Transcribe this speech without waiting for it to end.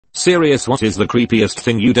Serious, what is the creepiest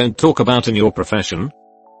thing you don't talk about in your profession?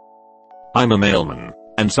 I'm a mailman,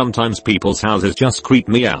 and sometimes people's houses just creep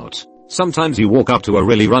me out. Sometimes you walk up to a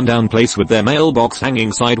really rundown place with their mailbox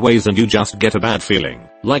hanging sideways and you just get a bad feeling.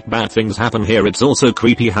 Like bad things happen here. It's also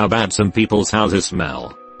creepy how bad some people's houses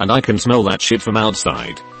smell. And I can smell that shit from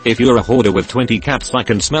outside. If you're a hoarder with 20 cats, I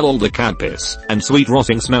can smell all the cat piss and sweet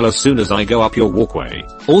rotting smell as soon as I go up your walkway.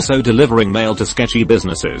 Also, delivering mail to sketchy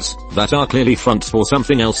businesses that are clearly fronts for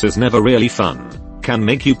something else is never really fun. Can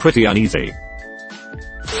make you pretty uneasy.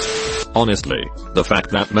 Honestly, the fact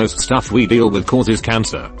that most stuff we deal with causes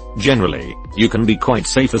cancer. Generally, you can be quite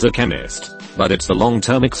safe as a chemist, but it's the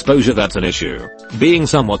long-term exposure that's an issue. Being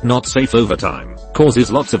somewhat not safe over time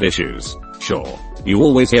causes lots of issues. Sure, you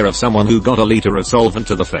always hear of someone who got a liter of solvent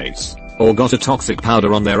to the face, or got a toxic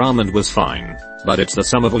powder on their arm and was fine. But it's the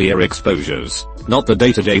sum of all your exposures, not the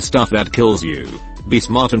day-to-day stuff that kills you. Be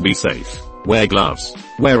smart and be safe. Wear gloves,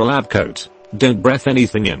 wear a lab coat, don't breath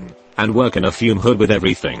anything in, and work in a fume hood with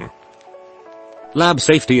everything. Lab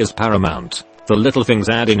safety is paramount. The little things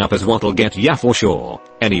adding up is what'll get ya for sure.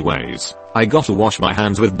 Anyways, I gotta wash my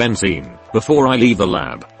hands with benzene before I leave the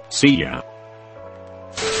lab. See ya.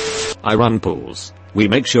 I run pools. We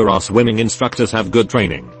make sure our swimming instructors have good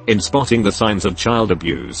training in spotting the signs of child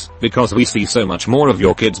abuse, because we see so much more of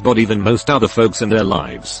your kid's body than most other folks in their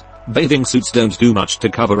lives. Bathing suits don't do much to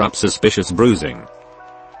cover up suspicious bruising.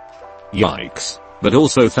 Yikes. But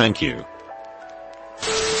also thank you.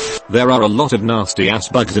 There are a lot of nasty ass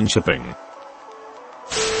bugs in shipping.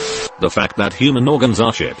 The fact that human organs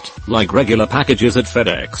are shipped like regular packages at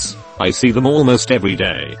FedEx. I see them almost every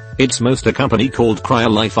day. It's most a company called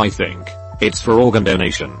CryoLife, I think. It's for organ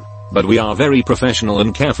donation. But we are very professional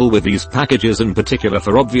and careful with these packages, in particular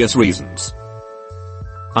for obvious reasons.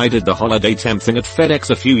 I did the holiday temp thing at FedEx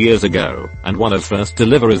a few years ago, and one of first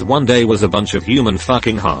deliveries one day was a bunch of human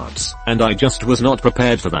fucking hearts, and I just was not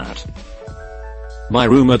prepared for that. My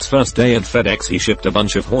roommate's first day at FedEx, he shipped a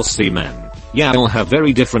bunch of horse seamen. Yeah, all have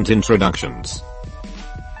very different introductions.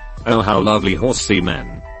 Oh, how lovely horse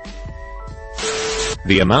seamen.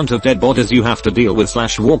 The amount of dead bodies you have to deal with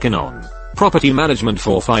 / walk in on. Property management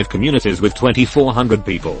for 5 communities with 2,400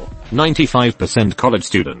 people. 95% college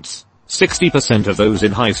students. 60% of those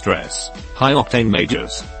in high stress, high octane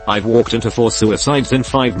majors. I've walked into 4 suicides in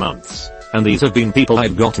 5 months. And these have been people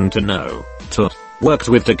I've gotten to know, worked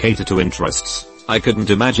with to cater to interests. I couldn't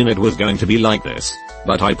imagine it was going to be like this.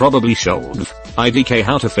 But I probably should. IDK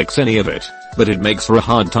how to fix any of it. But it makes for a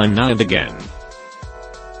hard time now and again.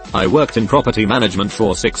 I worked in property management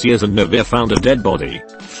for 6 years and never found a dead body.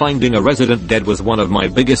 Finding a resident dead was one of my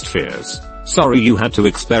biggest fears. Sorry you had to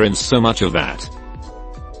experience so much of that.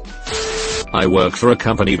 I work for a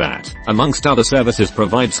company that, amongst other services,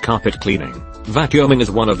 provides carpet cleaning. Vacuuming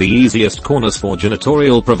is one of the easiest corners for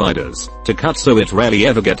janitorial providers to cut, so it rarely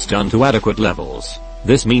ever gets done to adequate levels.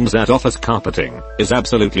 This means that office carpeting is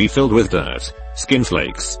absolutely filled with dirt, skin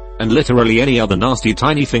flakes, and literally any other nasty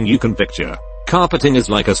tiny thing you can picture. Carpeting is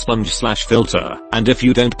like a sponge / filter, and if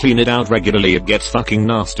you don't clean it out regularly it gets fucking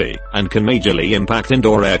nasty and can majorly impact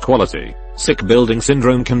indoor air quality. Sick building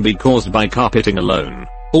syndrome can be caused by carpeting alone.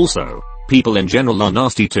 Also, people in general are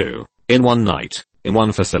nasty too. In one night, in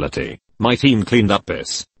one facility, my team cleaned up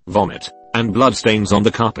piss, vomit, and blood stains on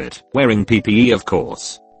the carpet, wearing PPE of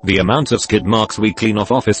course. The amount of skid marks we clean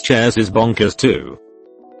off office chairs is bonkers too.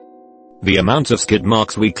 The amount of skid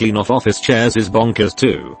marks we clean off office chairs is bonkers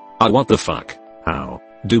too. What the fuck? How?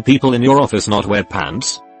 Do people in your office not wear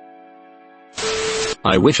pants?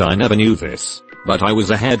 I wish I never knew this, but I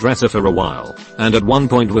was a hairdresser for a while, and at one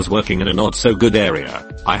point was working in a not so good area.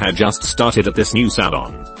 I had just started at this new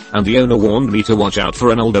salon, and the owner warned me to watch out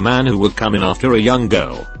for an older man who would come in after a young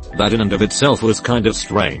girl. That in and of itself was kind of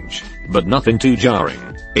strange, but nothing too jarring.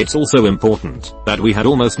 It's also important that we had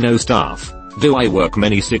almost no staff. Do I work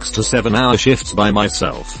many 6 to 7 hour shifts by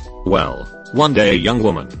myself? Well, one day a young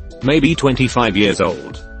woman, maybe 25 years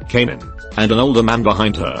old, came in, and an older man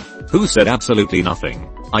behind her, who said absolutely nothing.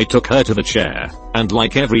 I took her to the chair, and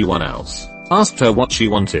like everyone else, asked her what she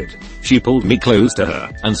wanted. She pulled me close to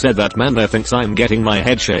her, and said, "That man there thinks I'm getting my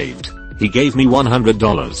head shaved." He gave me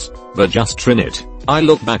 $100, but just trim it. I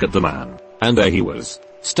looked back at the man, and there he was,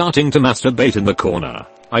 starting to masturbate in the corner.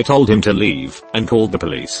 I told him to leave, and called the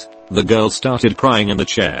police. The girl started crying in the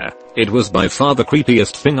chair. It was by far the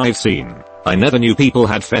creepiest thing I've seen. I never knew people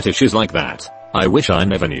had fetishes like that. I wish I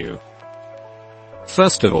never knew.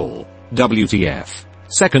 First of all, WTF.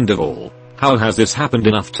 Second of all, how has this happened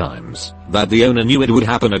enough times that the owner knew it would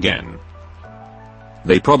happen again?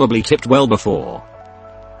 They probably tipped well before.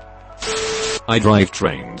 I drive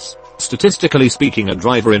trains. Statistically speaking, a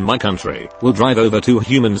driver in my country will drive over 2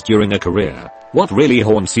 humans during a career. What really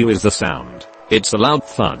haunts you is the sound. It's a loud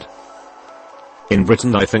thud. In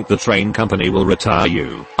Britain, I think the train company will retire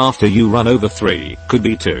you after you run over 3, could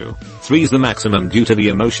be 2. 3's the maximum due to the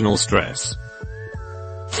emotional stress.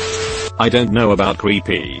 I don't know about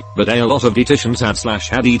creepy, but a lot of dietitians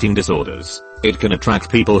had eating disorders. It can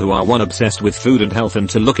attract people who are obsessed with food and health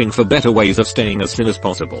into looking for better ways of staying as thin as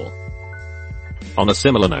possible. On a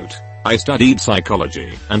similar note, I studied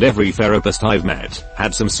psychology, and every therapist I've met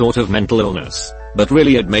had some sort of mental illness. But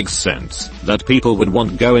really it makes sense that people would want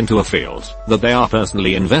to go into a field that they are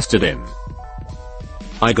personally invested in.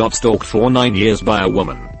 I got stalked for 9 years by a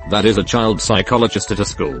woman that is a child psychologist at a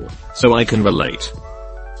school, so I can relate.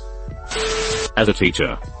 As a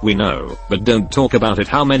teacher, we know, but don't talk about it,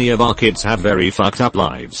 how many of our kids have very fucked up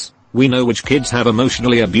lives. We know which kids have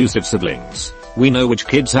emotionally abusive siblings. We know which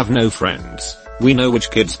kids have no friends. We know which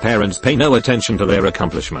kids' parents pay no attention to their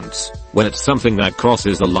accomplishments. When it's something that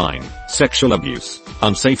crosses the line, sexual abuse,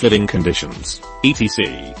 unsafe living conditions,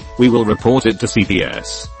 etc., we will report it to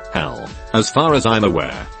CPS. Hell, as far as I'm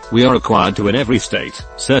aware, we are required to in every state,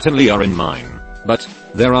 certainly are in mine. But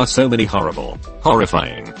there are so many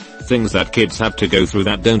horrifying things that kids have to go through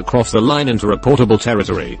that don't cross the line into reportable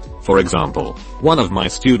territory. For example, one of my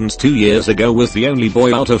students 2 years ago was the only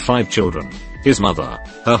boy out of 5 children. His mother,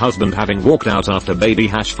 her husband having walked out after baby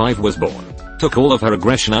 #5 was born, took all of her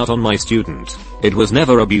aggression out on my student. It was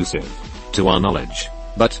never abusive, to our knowledge.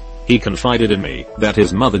 But he confided in me that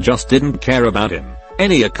his mother just didn't care about him.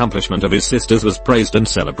 Any accomplishment of his sisters was praised and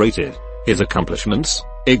celebrated. His accomplishments,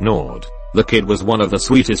 ignored. The kid was one of the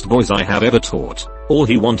sweetest boys I have ever taught. All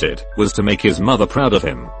he wanted was to make his mother proud of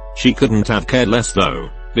him. She couldn't have cared less though,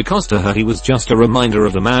 because to her he was just a reminder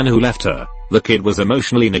of the man who left her. The kid was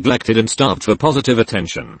emotionally neglected and starved for positive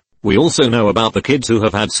attention. We also know about the kids who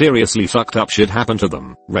have had seriously fucked up shit happen to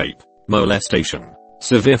them. Rape, molestation,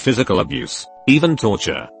 severe physical abuse, even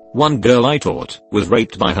torture. One girl I taught was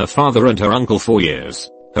raped by her father and her uncle for years.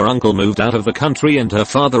 Her uncle moved out of the country and her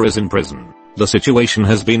father is in prison. The situation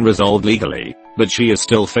has been resolved legally, but she is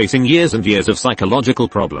still facing years and years of psychological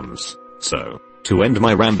problems. So, to end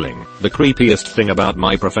my rambling, the creepiest thing about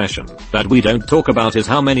my profession that we don't talk about is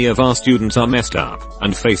how many of our students are messed up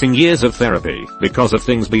and facing years of therapy because of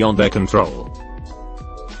things beyond their control.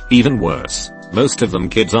 Even worse, most of them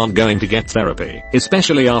kids aren't going to get therapy,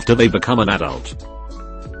 especially after they become an adult.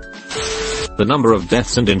 The number of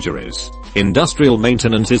deaths and injuries. Industrial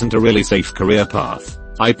maintenance isn't a really safe career path.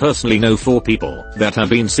 I personally know 4 people that have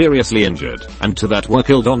been seriously injured and to that were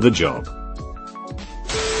killed on the job.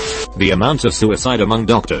 The amount of suicide among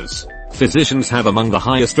doctors. Physicians have among the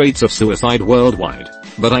highest rates of suicide worldwide,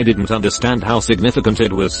 but I didn't understand how significant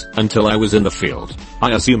it was until I was in the field.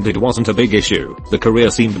 I assumed it wasn't a big issue. The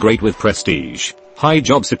career seemed great with prestige, high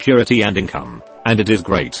job security and income, and it is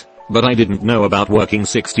great. But I didn't know about working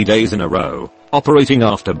 60 days in a row, operating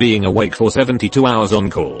after being awake for 72 hours on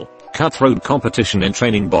call, cutthroat competition in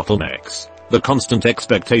training bottlenecks, the constant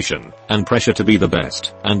expectation and pressure to be the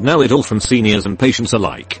best and know it all from seniors and patients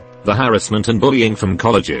alike, the harassment and bullying from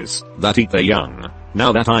colleges that eat their young.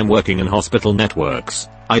 Now that I'm working in hospital networks,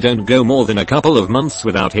 I don't go more than a couple of months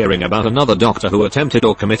without hearing about another doctor who attempted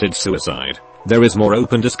or committed suicide. There is more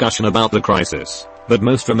open discussion about the crisis, but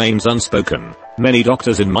most remains unspoken. Many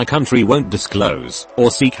doctors in my country won't disclose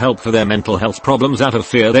or seek help for their mental health problems out of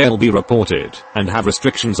fear they'll be reported and have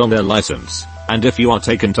restrictions on their license. And if you are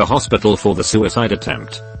taken to hospital for the suicide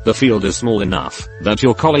attempt, the field is small enough that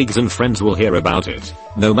your colleagues and friends will hear about it,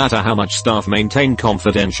 no matter how much staff maintain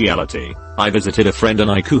confidentiality. I visited a friend in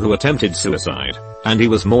Aiku who attempted suicide, and he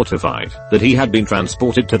was mortified that he had been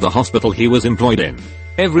transported to the hospital he was employed in.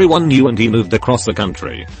 Everyone knew and he moved across the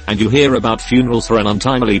country, and you hear about funerals for an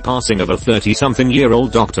untimely passing of a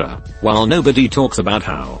 30-something-year-old doctor, while nobody talks about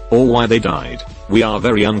how or why they died. We are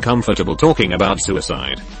very uncomfortable talking about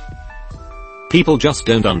suicide. People just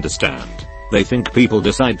don't understand. They think people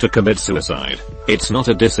decide to commit suicide. It's not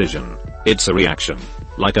a decision. It's a reaction.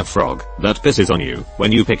 Like a frog that pisses on you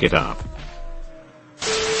when you pick it up.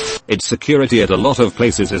 Its security at a lot of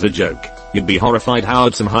places is a joke. You'd be horrified how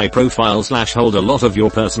at some high profile / hold a lot of your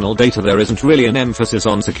personal data there isn't really an emphasis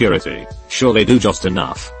on security. Sure they do just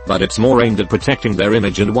enough, but it's more aimed at protecting their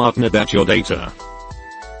image and whatnot than your data.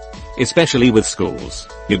 Especially with schools.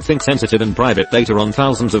 You'd think sensitive and private data on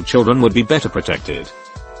thousands of children would be better protected.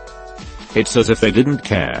 It's as if they didn't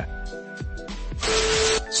care.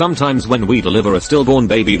 Sometimes when we deliver a stillborn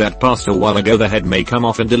baby that passed a while ago the head may come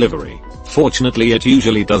off in delivery. Fortunately it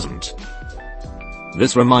usually doesn't.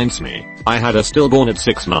 This reminds me, I had a stillborn at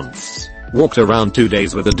 6 months. Walked around 2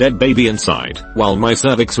 days with a dead baby inside while my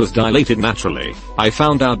cervix was dilated naturally. I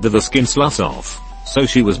found out that the skin sloughed off. So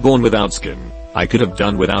she was born without skin. I could have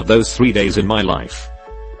done without those 3 days in my life.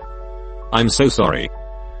 I'm so sorry.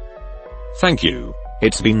 Thank you.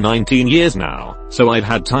 It's been 19 years now, so I've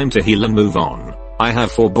had time to heal and move on. I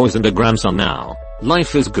have 4 boys and a grandson now.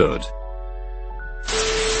 Life is good.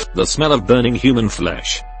 The smell of burning human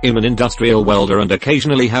flesh. I'm an industrial welder and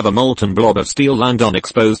occasionally have a molten blob of steel land on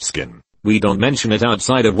exposed skin. We don't mention it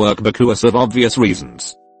outside of work because of obvious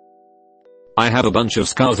reasons. I have a bunch of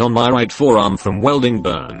scars on my right forearm from welding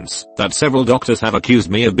burns that several doctors have accused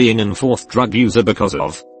me of being an enforced drug user because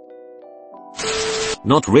of.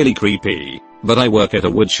 Not really creepy, but I work at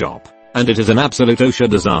a wood shop, and it is an absolute OSHA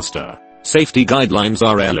disaster. Safety guidelines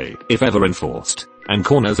are rarely, if ever, enforced, and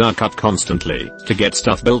corners are cut constantly to get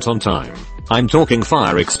stuff built on time. I'm talking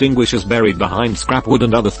fire extinguishers buried behind scrap wood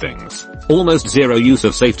and other things. Almost zero use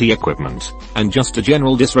of safety equipment, and just a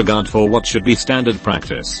general disregard for what should be standard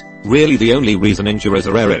practice. Really the only reason injuries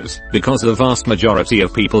are rare is because the vast majority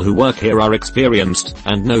of people who work here are experienced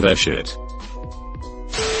and know their shit.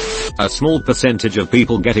 A small percentage of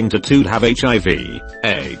people getting tattooed have HIV,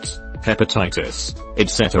 AIDS, hepatitis,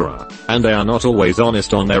 etc. And they are not always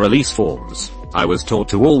honest on their release forms. I was taught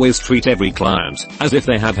to always treat every client as if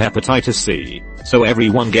they have hepatitis C, so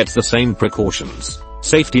everyone gets the same precautions,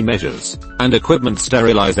 safety measures, and equipment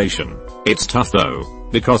sterilization. It's tough though,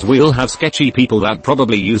 because we'll have sketchy people that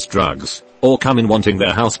probably use drugs, or come in wanting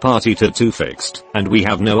their house party tattoo fixed, and we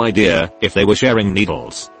have no idea if they were sharing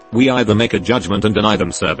needles. We either make a judgment and deny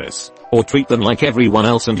them service, or treat them like everyone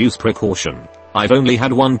else and use precaution. I've only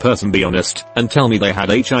had one person be honest and tell me they had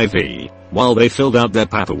HIV while they filled out their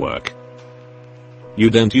paperwork. You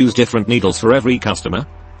don't use different needles for every customer?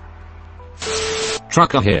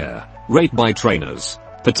 Trucker here. Rape by trainers,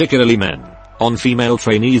 particularly men, on female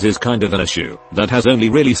trainees is kind of an issue that has only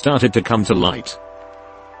really started to come to light.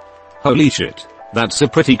 Holy shit. That's a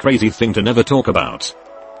pretty crazy thing to never talk about.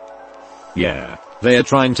 Yeah. They are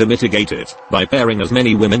trying to mitigate it by pairing as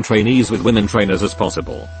many women trainees with women trainers as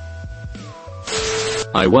possible.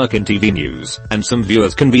 I work in TV news, and some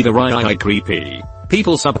viewers can be the creepy.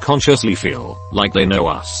 People subconsciously feel like they know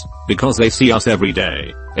us because they see us every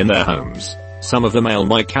day in their homes. Some of the male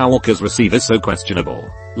Mike Walkers receive is so questionable.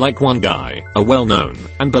 Like one guy, a well-known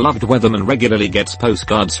and beloved weatherman, regularly gets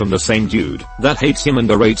postcards from the same dude that hates him and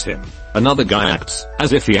berates him. Another guy acts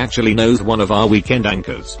as if he actually knows one of our weekend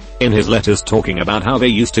anchors in his letters, talking about how they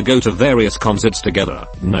used to go to various concerts together.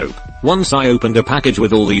 Nope. Once I opened a package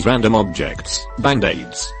with all these random objects,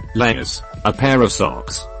 band-aids, layers, a pair of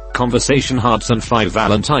socks, conversation hearts and 5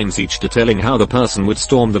 valentines, each detailing how the person would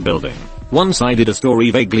storm the building. Once I did a story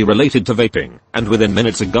vaguely related to vaping, and within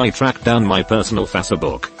minutes a guy tracked down my personal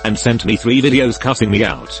Facebook and sent me 3 videos cussing me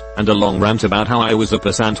out and a long rant about how I was a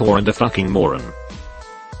pissant whore and a fucking moron.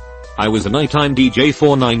 I was a nighttime DJ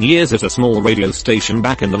for 9 years at a small radio station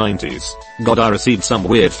back in the 90s. God, I received some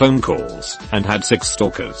weird phone calls and had 6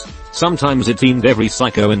 stalkers. Sometimes it seemed every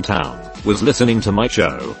psycho in town was listening to my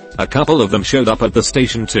show. A couple of them showed up at the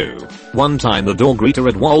station too. One time the door greeter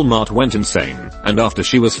at Walmart went insane, and after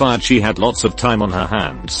she was fired she had lots of time on her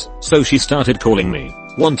hands, so she started calling me,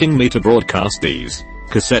 wanting me to broadcast these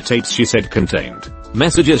cassette tapes she said contained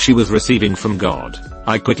messages she was receiving from God.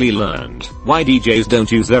 I quickly learned why DJs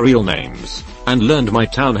don't use their real names, and learned my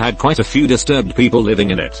town had quite a few disturbed people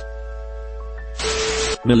living in it.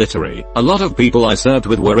 Military. A lot of people I served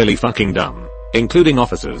with were really fucking dumb, including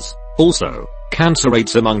officers. Also, cancer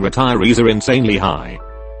rates among retirees are insanely high.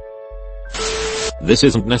 This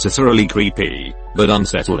isn't necessarily creepy, but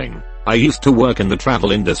unsettling. I used to work in the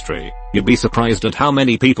travel industry. You'd be surprised at how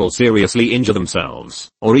many people seriously injure themselves,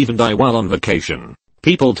 or even die while on vacation.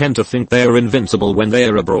 People tend to think they are invincible when they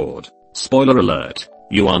are abroad. Spoiler alert,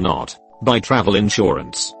 you are not. Buy travel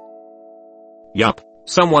insurance. Yup,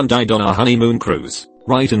 someone died on our honeymoon cruise,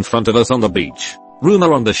 right in front of us on the beach.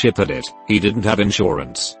 Rumor on the ship had it, he didn't have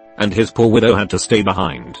insurance, and his poor widow had to stay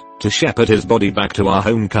behind to shepherd his body back to our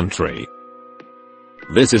home country.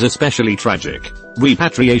 This is especially tragic.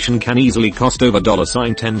 Repatriation can easily cost over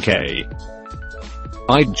 $10K.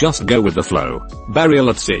 I'd just go with the flow. Burial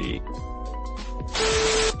at sea.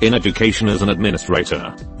 In education as an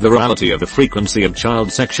administrator, the reality of the frequency of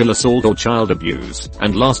child sexual assault or child abuse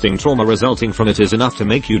and lasting trauma resulting from it is enough to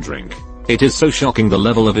make you drink. It is so shocking the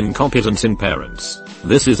level of incompetence in parents.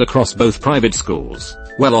 This is across both private schools,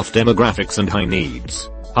 well-off demographics and high needs,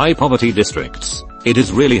 high poverty districts. It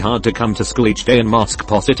is really hard to come to school each day and mask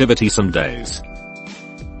positivity some days.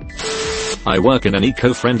 I work in an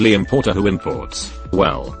eco-friendly importer who imports,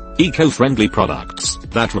 well, Eco-friendly products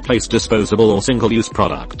that replace disposable or single-use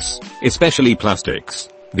products, especially plastics.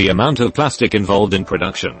 The amount of plastic involved in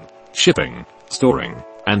production, shipping, storing,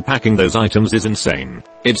 and packing those items is insane.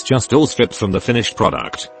 It's just all stripped from the finished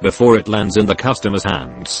product before it lands in the customer's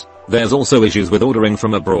hands. There's also issues with ordering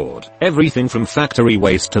from abroad. Everything from factory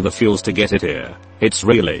waste to the fuels to get it here. It's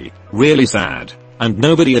really, really sad. And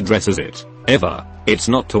nobody addresses it. Ever. It's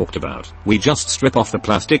not talked about. We just strip off the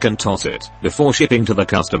plastic and toss it before shipping to the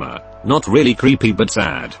customer. Not really creepy but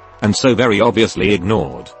sad. And so very obviously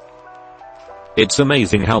ignored. It's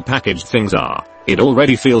amazing how packaged things are. It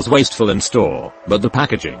already feels wasteful in store, but the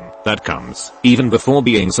packaging that comes even before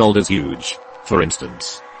being sold is huge. For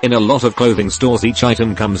instance, in a lot of clothing stores each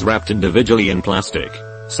item comes wrapped individually in plastic.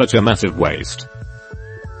 Such a massive waste.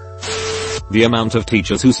 The amount of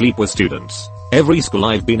teachers who sleep with students. Every school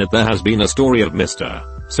I've been at there has been a story of Mr.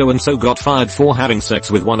 So-and-so got fired for having sex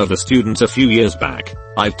with one of the students a few years back.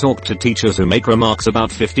 I've talked to teachers who make remarks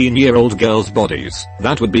about 15-year-old girls' bodies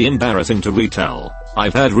that would be embarrassing to retell.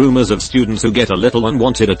 I've heard rumors of students who get a little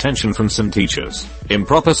unwanted attention from some teachers.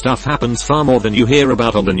 Improper stuff happens far more than you hear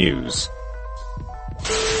about on the news.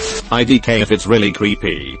 IDK if it's really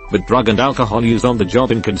creepy, but drug and alcohol use on the job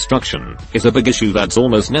in construction is a big issue that's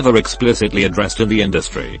almost never explicitly addressed in the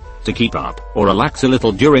industry. To keep up, or relax a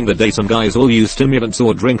little during the day some guys all use stimulants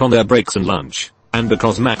or drink on their breaks and lunch. And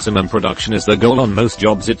because maximum production is the goal on most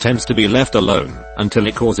jobs it tends to be left alone until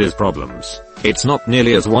it causes problems. It's not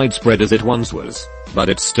nearly as widespread as it once was, but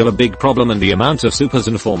it's still a big problem, and the amount of supers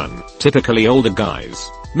and foremen, typically older guys,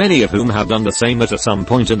 many of whom have done the same at some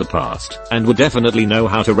point in the past, and would definitely know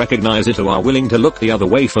how to recognize it, who are willing to look the other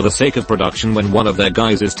way for the sake of production when one of their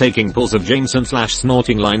guys is taking pulls of Jameson /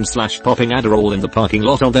 snorting line / popping Adderall in the parking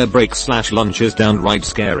lot on their breaks / lunch is downright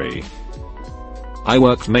scary. I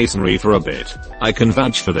worked masonry for a bit. I can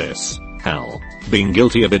vouch for this. Hell, being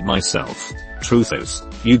guilty of it myself. Truth is,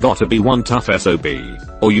 you gotta be one tough SOB,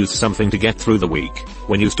 or use something to get through the week.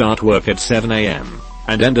 When you start work at 7 AM,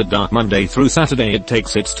 and end at dark Monday through Saturday it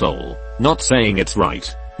takes its toll. Not saying it's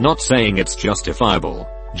right. Not saying it's justifiable.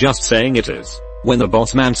 Just saying it is. When the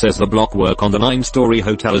boss man says the block work on the 9-story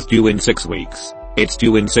hotel is due in 6 weeks, it's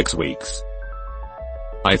due in 6 weeks.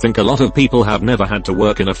 I think a lot of people have never had to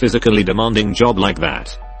work in a physically demanding job like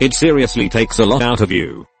that. It seriously takes a lot out of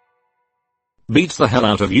you. Beats the hell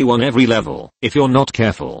out of you on every level, if you're not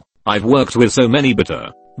careful. I've worked with so many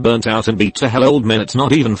bitter, burnt out and beat to hell old men it's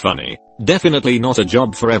not even funny. Definitely not a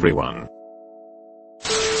job for everyone.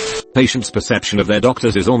 Patients' perception of their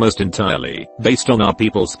doctors is almost entirely based on our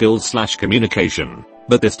people skills / communication,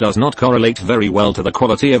 but this does not correlate very well to the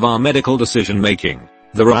quality of our medical decision making.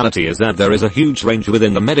 The reality is that there is a huge range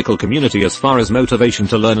within the medical community as far as motivation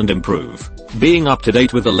to learn and improve, being up to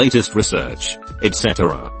date with the latest research,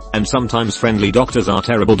 etc. And sometimes friendly doctors are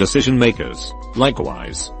terrible decision makers.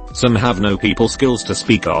 Likewise, some have no people skills to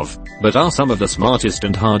speak of, but are some of the smartest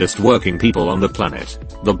and hardest working people on the planet.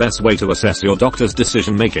 The best way to assess your doctor's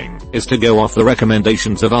decision making is to go off the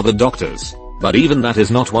recommendations of other doctors. But even that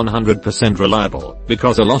is not 100% reliable,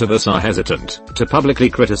 because a lot of us are hesitant to publicly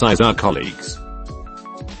criticize our colleagues.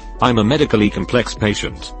 I'm a medically complex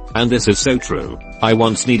patient, and this is so true. I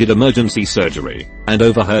once needed emergency surgery, and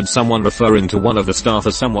overheard someone referring to one of the staff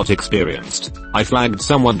as somewhat experienced. I flagged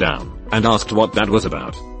someone down, and asked what that was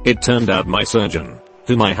about. It turned out my surgeon,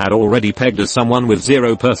 whom I had already pegged as someone with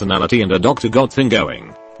zero personality and a Dr. God thing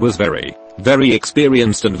going, was very, very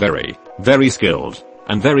experienced and very, very skilled,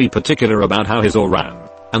 and very particular about how his all ran.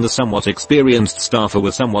 And the somewhat experienced staffer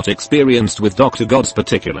was somewhat experienced with Dr. God's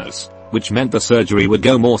particulars, which meant the surgery would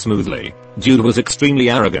go more smoothly. Dude was extremely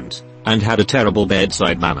arrogant, and had a terrible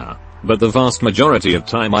bedside manner, but the vast majority of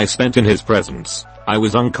time I spent in his presence, I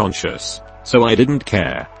was unconscious, so I didn't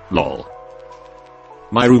care, lol.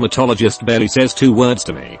 My rheumatologist barely says 2 words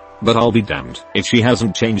to me, but I'll be damned if she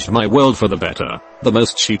hasn't changed my world for the better. The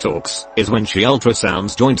most she talks is when she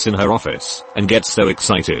ultrasounds joints in her office, and gets so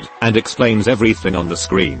excited, and explains everything on the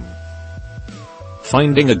screen.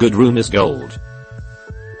 Finding a good room is gold.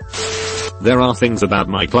 There are things about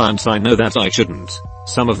my clients I know that I shouldn't.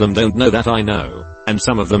 Some of them don't know that I know, and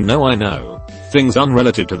some of them know I know. Things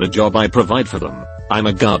unrelated to the job I provide for them. I'm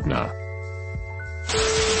a gardener.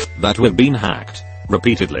 That we've been hacked.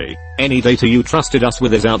 Repeatedly. Any data you trusted us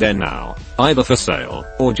with is out there now, either for sale,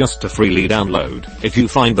 or just to freely download, if you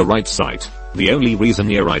find the right site. The only reason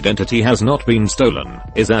your identity has not been stolen,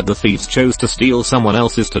 is that the thieves chose to steal someone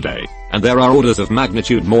else's today, and there are orders of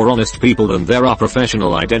magnitude more honest people than there are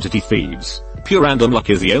professional identity thieves. Pure random luck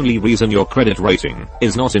is the only reason your credit rating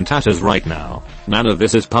is not in tatters right now. None of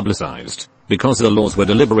this is publicized, because the laws were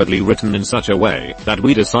deliberately written in such a way that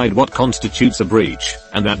we decide what constitutes a breach,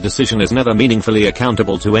 and that decision is never meaningfully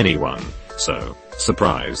accountable to anyone. So,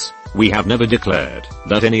 surprise, we have never declared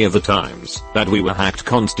that any of the times that we were hacked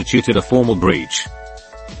constituted a formal breach.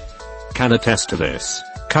 Can attest to this.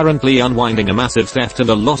 Currently unwinding a massive theft and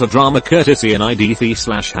a lot of drama courtesy an ID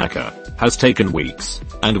thief/hacker has taken weeks,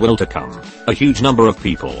 and will to come. A huge number of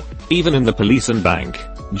people, even in the police and bank,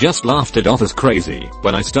 just laughed it off as crazy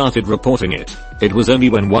when I started reporting it. It was only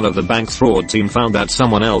when one of the bank's fraud team found that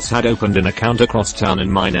someone else had opened an account across town in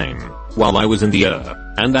my name while I was in the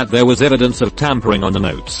air, and that there was evidence of tampering on the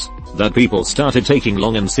notes, that people started taking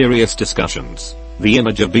long and serious discussions. The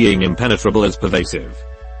image of being impenetrable is pervasive.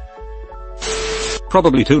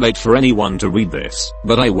 Probably too late for anyone to read this,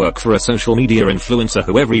 but I work for a social media influencer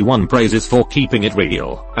who everyone praises for keeping it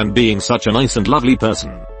real and being such a nice and lovely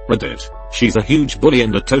person. Reddit. She's a huge bully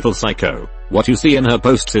and a total psycho. What you see in her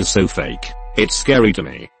posts is so fake. It's scary to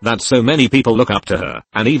me that so many people look up to her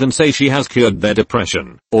and even say she has cured their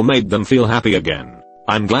depression or made them feel happy again.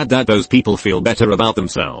 I'm glad that those people feel better about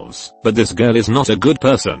themselves, but this girl is not a good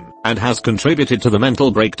person and has contributed to the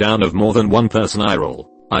mental breakdown of more than one person.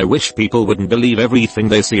 I wish people wouldn't believe everything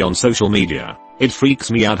they see on social media. It freaks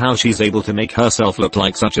me out how she's able to make herself look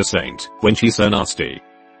like such a saint when she's so nasty.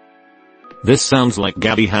 This sounds like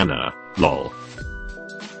Gabby Hanna, lol.